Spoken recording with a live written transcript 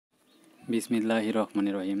বিসমিল্লাহির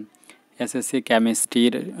রহমানির রহিম। এসএসসি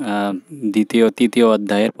কেমিস্ট্রির তৃতীয়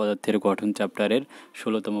অধ্যায়ের পদার্থের গঠন চ্যাপ্টারের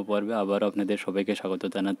 16তম পর্বে আবার আপনাদের সবাইকে স্বাগত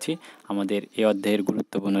জানাচ্ছি। আমাদের এই অধ্যায়ের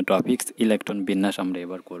গুরুত্বপূর্ণ টপিকস ইলেকট্রন বিন্যাস আমরা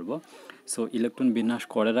এবার করব। সো ইলেকট্রন বিন্যাস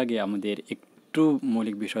করার আগে আমাদের একটু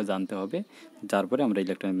মৌলিক বিষয় জানতে হবে, যার পরে আমরা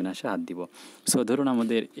ইলেকট্রন বিন্যাসে হাত দিব। সো ধরুন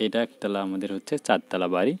আমাদের এটা একতলা, আমাদের হচ্ছে 4তলা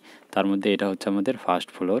বাড়ি, তার মধ্যে এটা হচ্ছে আমাদের ফার্স্ট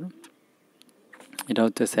ফ্লোর, এটা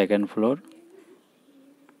হচ্ছে সেকেন্ড ফ্লোর,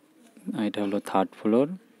 এটা হলো থার্ড ফ্লোর,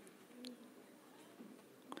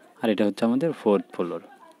 আর এটা হচ্ছে আমাদের ফোর্থ ফ্লোর।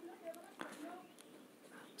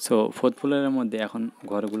 সো ফোর্থ ফ্লোরের মধ্যে এখন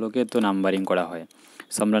ঘরগুলোকে তো নাম্বারিং করা হয়।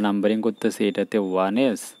 সো আমরা নাম্বারিং করতেছি, এটাতে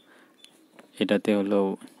 1S, এটাতে হলো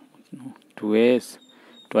 2S,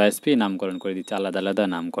 2SP নামকরণ করে দিচ্ছি, আলাদা আলাদা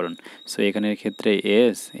নামকরণ। সো এখানের ক্ষেত্রে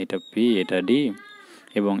S, এটা P, এটা D,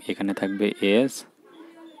 এবং এখানে থাকবে S,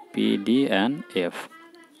 P, D and F।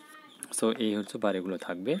 So এই হচ্ছে বাড়িগুলো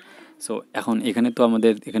থাকবে। সো এখন এখানে তো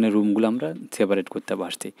আমাদের এখানে রুমগুলো আমরা সেপারেট করতে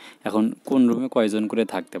পারছি। এখন কোন রুমে কয়জন করে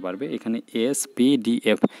থাকতে পারবে, এখানে S, P, D,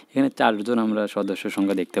 F, এখানে 4জন আমরা সদস্য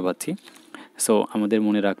সংখ্যা দেখতে পাচ্ছি। সো আমাদের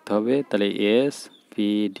মনে রাখতে হবে তাহলে S, P,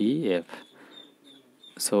 D, F।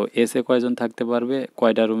 So এসে কয়জন থাকতে পারবে,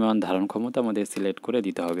 কয়টা রুমে ধারণ ক্ষমতা আমাদের সিলেক্ট করে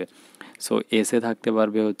দিতে হবে। সো এসে থাকতে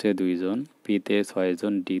পারবে হচ্ছে 2 জন, পিতে 6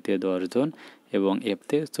 জন, ডিতে 10 জন এবং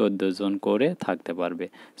এফতে 14 জন করে থাকতে পারবে।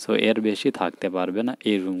 সো এর বেশি থাকতে পারবে না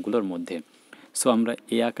এই রুমগুলোর মধ্যে। সো আমরা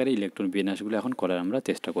এই আকারে ইলেকট্রন বিন্যাসগুলো এখন করার আমরা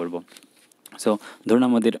চেষ্টা করব। সো ধরুন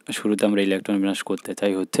আমাদের শুরুতে আমরা ইলেকট্রন বিন্যাস করতে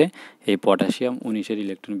চাই হচ্ছে এই পটাশিয়াম 19-এর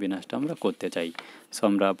ইলেকট্রন বিন্যাসটা আমরা করতে চাই। সো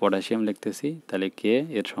আমরা পটাশিয়াম লিখতেছি, তাহলে কে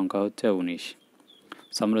এর সংখ্যা হচ্ছে 19।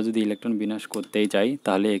 সো আমরা যদি ইলেকট্রন বিন্যাস করতেই চাই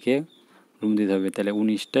তাহলে একে রুম দিতে হবে, তাহলে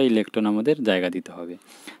 19টা ইলেকট্রন আমাদের জায়গা দিতে হবে।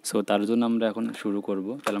 সো তার জন্য আমরা এখন শুরু করব।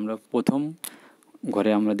 তাহলে আমরা প্রথম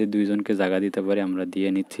ঘরে আমাদের 2 জনকে জায়গা দিতে পারি, আমরা দিয়ে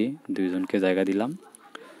নিচ্ছি, 2 জনকে জায়গা দিলাম।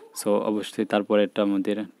 সো অবশ্যই তারপরেরটা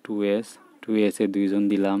আমাদের 2S এ 2 জন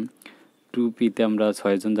দিলাম। 2Pতে আমরা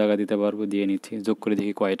 6 জন জায়গা দিতে পারবো, দিয়ে নিচ্ছি। যোগ করে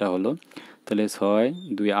দেখি কয়টা হলো, তাহলে 6,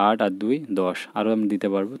 2, 8 আর 2, 10, আরও আমি দিতে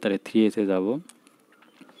পারবো। তাহলে 3Sে যাব,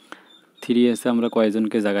 3Sে আমরা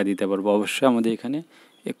কয়জনকে জায়গা দিতে পারবো, অবশ্যই আমাদের এখানে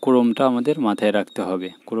ক্রমটা আমাদের মাথায় রাখতে হবে,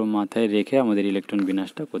 ক্রম মাথায় রেখে আমাদের ইলেকট্রন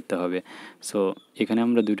বিন্যাসটা করতে হবে। সো এখানে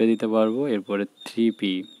আমরা 2টা দিতে পারবো। এরপরে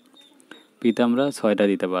 3Pতে আমরা 6টা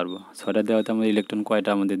দিতে পারবো। 6টা দেওয়াতে আমাদের ইলেকট্রন কয়টা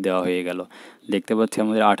আমাদের দেওয়া হয়ে গেল, দেখতে পাচ্ছি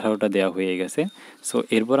আমাদের 18টা দেওয়া হয়ে গেছে। সো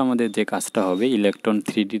এরপর আমাদের যে কাজটা হবে, ইলেকট্রন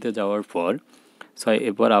 3Dতে যাওয়ার পর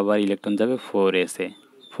এরপর আবার ইলেকট্রন যাবে 4Sে।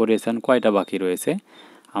 4S কয়টা বাকি রয়েছে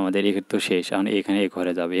আমাদের, এর তো শেষ। এখন এখানে এ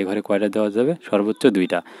ঘরে যাবে, এ ঘরে কয়টা দেওয়া যাবে, সর্বোচ্চ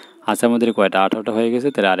 2টা আছে আমাদের, কয়টা 18টা হয়ে গেছে,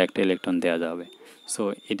 তাহলে আর একটা ইলেকট্রন দেওয়া যাবে। সো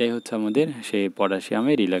এটাই হচ্ছে আমাদের সেই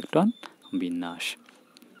পটাশিয়ামের ইলেকট্রন বিন্যাস।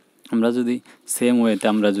 আমরা যদি সেম ওয়েতে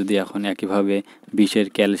আমরা যদি এখন একইভাবে 20-এর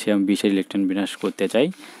ক্যালসিয়াম 20-এর ইলেকট্রন বিন্যাস করতে চাই,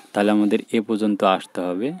 তাহলে আমাদের এ পর্যন্ত আসতে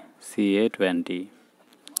হবে Ca20।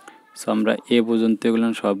 সো আমরা এ পর্যন্ত এগুলো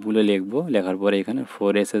সবগুলো লিখবো, লেখার পরে এখানে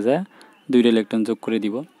 4Sে যায় 2টা ইলেকট্রন যোগ করে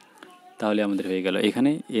দিব, তাহলে আমাদের হয়ে গেল।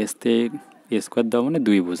 এখানে এসতে স্কোয়ার দেওয়া মানে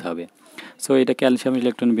 2 বোঝাবে। সো এটা ক্যালসিয়াম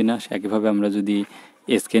ইলেকট্রন বিন্যাস। একইভাবে আমরা যদি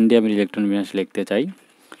স্ক্যান্ডিয়ামের ইলেকট্রন বিন্যাস লিখতে চাই,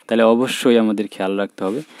 তাহলে অবশ্যই আমাদের খেয়াল রাখতে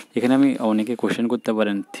হবে। এখানে আমি অনেকে কোশ্চেন করতে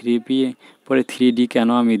পারেন 3P পরে 3D কেন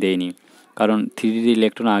আমি দেইনি, কারণ 3D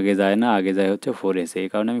ইলেকট্রন আগে যায় না, আগে যায় হচ্ছে 4Sে, এই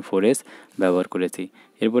কারণে আমি 4S ব্যবহার করেছি।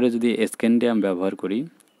 এরপরে যদি স্ক্যান্ডিয়াম ব্যবহার করি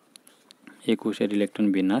 21-এর ইলেকট্রন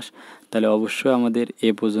বিন্যাস, তাহলে অবশ্যই আমাদের এ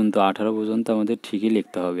পর্যন্ত 18 পর্যন্ত আমাদের ঠিকই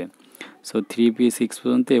লিখতে হবে। সো 3P6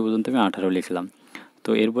 পর্যন্ত এ পর্যন্ত আমি 18 লিখলাম। তো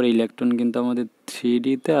এরপরে ইলেকট্রন কিন্তু আমাদের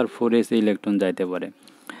 3Dতে আর 4Sে ইলেকট্রন যাইতে পারে।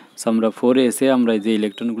 সো আমরা 4Sে আমরা যে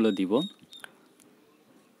ইলেকট্রনগুলো দিব,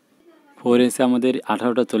 4Sে আমাদের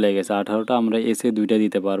 18টা চলে গেছে, 18টা আমরা এসে 2টা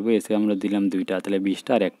দিতে পারবো, এসে আমরা দিলাম 2টা, তাহলে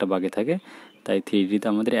 20টা আর একটা বাকি থাকে, তাই 3Dতে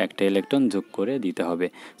আমাদের একটা ইলেকট্রন যোগ করে দিতে হবে।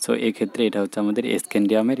 সো এক্ষেত্রে এটা হচ্ছে আমাদের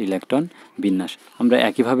স্ক্যান্ডিয়ামের ইলেকট্রন বিন্যাস। আমরা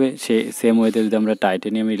একইভাবে সেম ওয়েতে যদি আমরা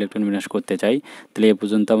টাইটেনিয়ামের ইলেকট্রন বিন্যাস করতে চাই, তাহলে এ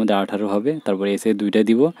পর্যন্ত আমাদের 18 হবে, তারপরে এসে 2টা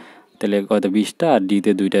দিব, তাহলে কত 20টা, আর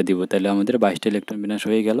ডিতে 2টা দিব, তাহলে আমাদের 22টা ইলেকট্রন বিন্যাস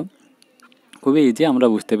হয়ে গেল। খুবই ইজি, আমরা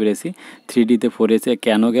বুঝতে পেরেছি 3Dতে 4Sে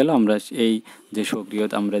কেন গেল। আমরা এই যে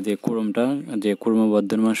সক্রিয়তা, আমরা যে ক্রমটা, যে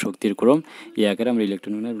ক্রমবর্ধমান শক্তির ক্রম, এই আকারে আমরা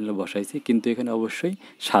ইলেকট্রনগুলো বসাইছি, কিন্তু এখানে অবশ্যই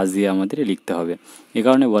সাজিয়ে আমাদের লিখতে হবে। এ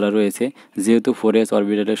কারণে বলা রয়েছে যেহেতু 4S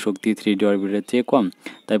অরবিটালের শক্তি 3D অরবিটালের চেয়ে কম,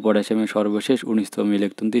 তাই পটাশিয়ামের সর্বশেষ 19তম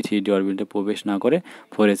ইলেকট্রনটি 3D অরবিটালে প্রবেশ না করে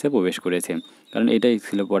 4Sে প্রবেশ করেছে, কারণ এটাই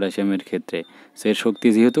ছিল পটাশিয়ামের ক্ষেত্রে। সো এর শক্তি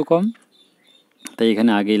যেহেতু কম, তাই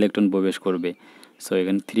এখানে আগে ইলেকট্রন প্রবেশ করবে। সো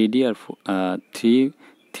এখানে 3D আর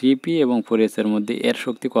 3P এবং 4Sের মধ্যে এর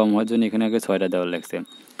শক্তি কম হওয়ার জন্য এখানে আগে 6টা দেওয়া লাগছে।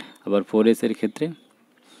 আবার 4Sের ক্ষেত্রে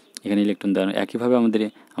এখানে ইলেকট্রন দেওয়া। একইভাবে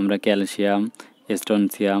আমরা ক্যালসিয়াম,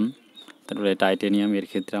 স্ট্রনসিয়াম, তারপরে টাইটেনিয়াম, এর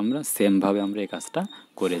ক্ষেত্রে আমরা সেমভাবে আমরা এই কাজটা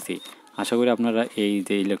করেছি। আশা করি আপনারা এই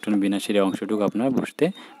যে ইলেকট্রন বিন্যাসের এই অংশটুকু আপনারা বুঝতে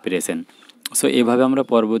পেরেছেন। সো এভাবে আমরা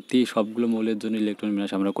পরবর্তী সবগুলো মৌলের জন্য ইলেকট্রন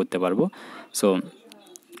বিন্যাস আমরা করতে পারবো। সো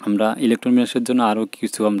আমরা ইলেকট্রন বিন্যাসের জন্য আরও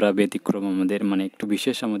কিছু আমরা ব্যতিক্রম আমাদের মানে একটু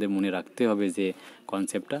বিশেষ আমাদের মনে রাখতে হবে যে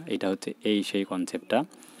কনসেপ্টটা, এটা হচ্ছে সেই কনসেপ্টটা,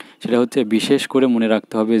 সেটা হচ্ছে বিশেষ করে মনে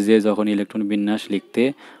রাখতে হবে যে যখন ইলেকট্রন বিন্যাস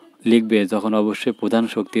লিখবে যখন অবশ্যই প্রধান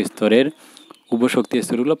শক্তি স্তরের উপশক্তি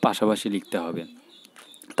স্তরগুলো পাশাপাশি লিখতে হবে,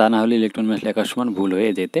 তা না হলে ইলেকট্রন বিন্যাস লেখার সময় ভুল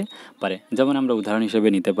হয়ে যেতে পারে। যেমন আমরা উদাহরণ হিসেবে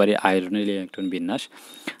নিতে পারি আয়রনের ইলেকট্রন বিন্যাস।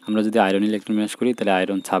 আমরা যদি আয়রন ইলেকট্রন বিন্যাস করি তাহলে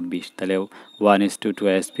আয়রন 26, তাহলে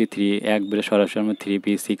 1:2sp3 এক বেড়ে সরাসরি আমরা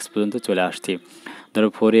 3p6 পর্যন্ত চলে আসছি। ধরো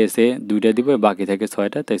 4s-এ 2টা দিব, বাকি থাকে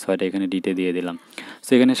 6টা, তাই 6টা এখানে ডিতে দিয়ে দিলাম। সো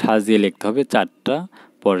এখানে সাজিয়ে লিখতে হবে 4টা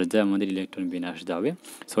পর্যায়ে আমাদের ইলেকট্রন বিন্যাস যাবে।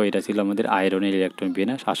 সো এটা ছিল আমাদের আয়রনের ইলেকট্রন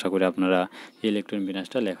বিন্যাস। আশা করি আপনারা ইলেকট্রন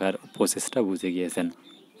বিন্যাসটা লেখার প্রসেসটা বুঝে গিয়েছেন।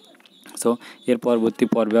 সো এর পরবর্তী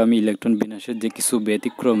পর্বে আমি ইলেকট্রন বিন্যাসের যে কিছু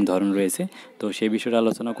ব্যতিক্রম ধরন রয়েছে তো সেই বিষয়টা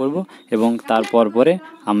আলোচনা করব, এবং তারপর পরে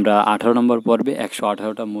আমরা 18 নম্বর পর্বে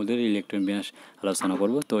 118টা মৌলের ইলেকট্রন বিন্যাস আলোচনা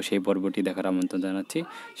করব। তো সেই পর্বটি দেখার আমন্ত্রণ জানাচ্ছি।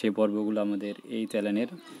 সেই পর্বগুলো আমাদের এই চ্যানেলের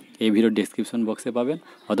এই ভিডিওর ডেসক্রিপশন বক্সে পাবেন,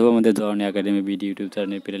 অথবা আমাদের জনানি একাডেমি বিডি ইউটিউব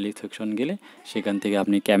চ্যানেলের প্লেলিস্ট সেকশন গেলে সেখান থেকে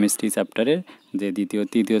আপনি কেমিস্ট্রি চ্যাপ্টারের যে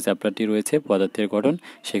তৃতীয় চ্যাপ্টারটি রয়েছে পদার্থের গঠন,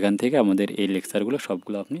 সেখান থেকে আমাদের এই লেকচারগুলো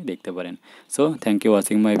সবগুলো আপনি দেখতে পারেন। So thank you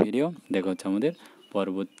watching my video. দেখা হচ্ছে আমাদের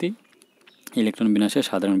পরবর্তী ইলেকট্রন বিন্যাসের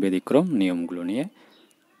সাধারণ ব্যতিক্রম নিয়মগুলো নিয়ে।